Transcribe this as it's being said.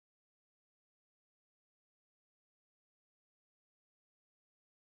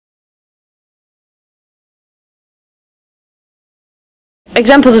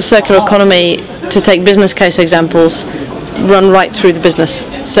Examples of circular economy, to take business case examples, run right through the business.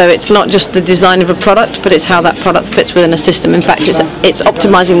 So it's not just the design of a product, but it's how that product fits within a system. In fact, it's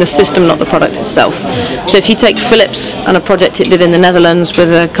optimizing the system, not the product itself. So if you take Philips and a project it did in the Netherlands with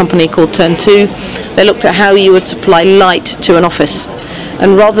a company called Turn2, they looked at how you would supply light to an office.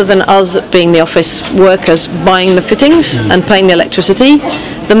 And rather than us being the office workers buying the fittings and paying the electricity,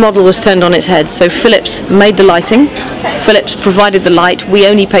 the model was turned on its head. So Philips made the lighting, Philips provided the light, we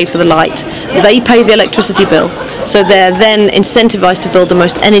only pay for the light, they pay the electricity bill. So they're then incentivized to build the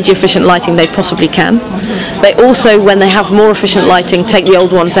most energy efficient lighting they possibly can. They also, when they have more efficient lighting, take the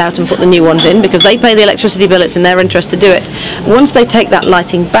old ones out and put the new ones in, because they pay the electricity bill, it's in their interest to do it. Once they take that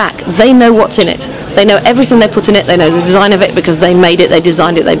lighting back, they know what's in it. They know everything they put in it, they know the design of it because they made it, they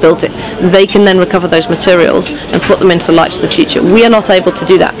designed it, they built it. They can then recover those materials and put them into the lights of the future. We are not able to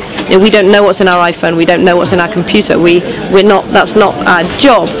do that. You know, we don't know what's in our iPhone, we don't know what's in our computer, that's not our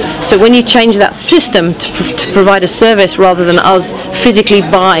job. So when you change that system to provide a service rather than us physically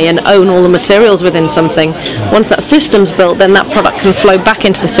buy and own all the materials within something, once that system's built, then that product can flow back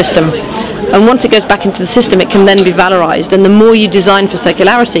into the system. And once it goes back into the system, it can then be valorized. And the more you design for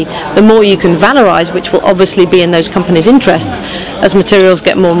circularity, the more you can valorize, which will obviously be in those companies' interests as materials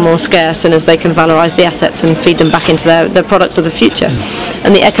get more and more scarce and as they can valorize the assets and feed them back into their products of the future.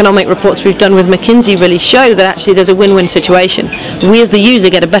 And the economic reports we've done with McKinsey really show that actually there's a win-win situation. We as the user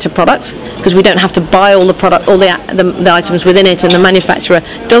get a better product because we don't have to buy all the product, all the items within it, and the manufacturer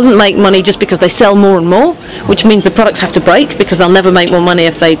doesn't make money just because they sell more and more, which means the products have to break because they'll never make more money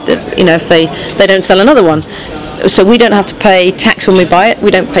if they don't sell another one. So we don't have to pay tax when we buy it, we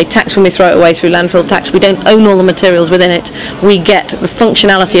don't pay tax when we throw it away through landfill tax, we don't own all the materials within it, we get the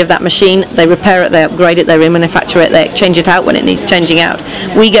functionality of that machine, they repair it, they upgrade it, they remanufacture it, they change it out when it needs changing out.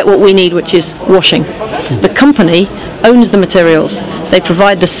 We get what we need, which is washing. The company owns the materials, they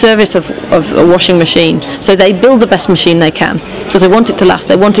provide the service of a washing machine, so they build the best machine they can because they want it to last,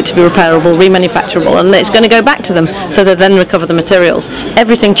 they want it to be repairable, remanufacturable, and it's going to go back to them, so they then recover the materials.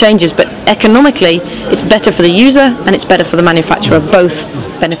 Everything changes, but economically it's better for the user and it's better for the manufacturer. Both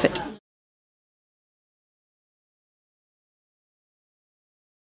benefit.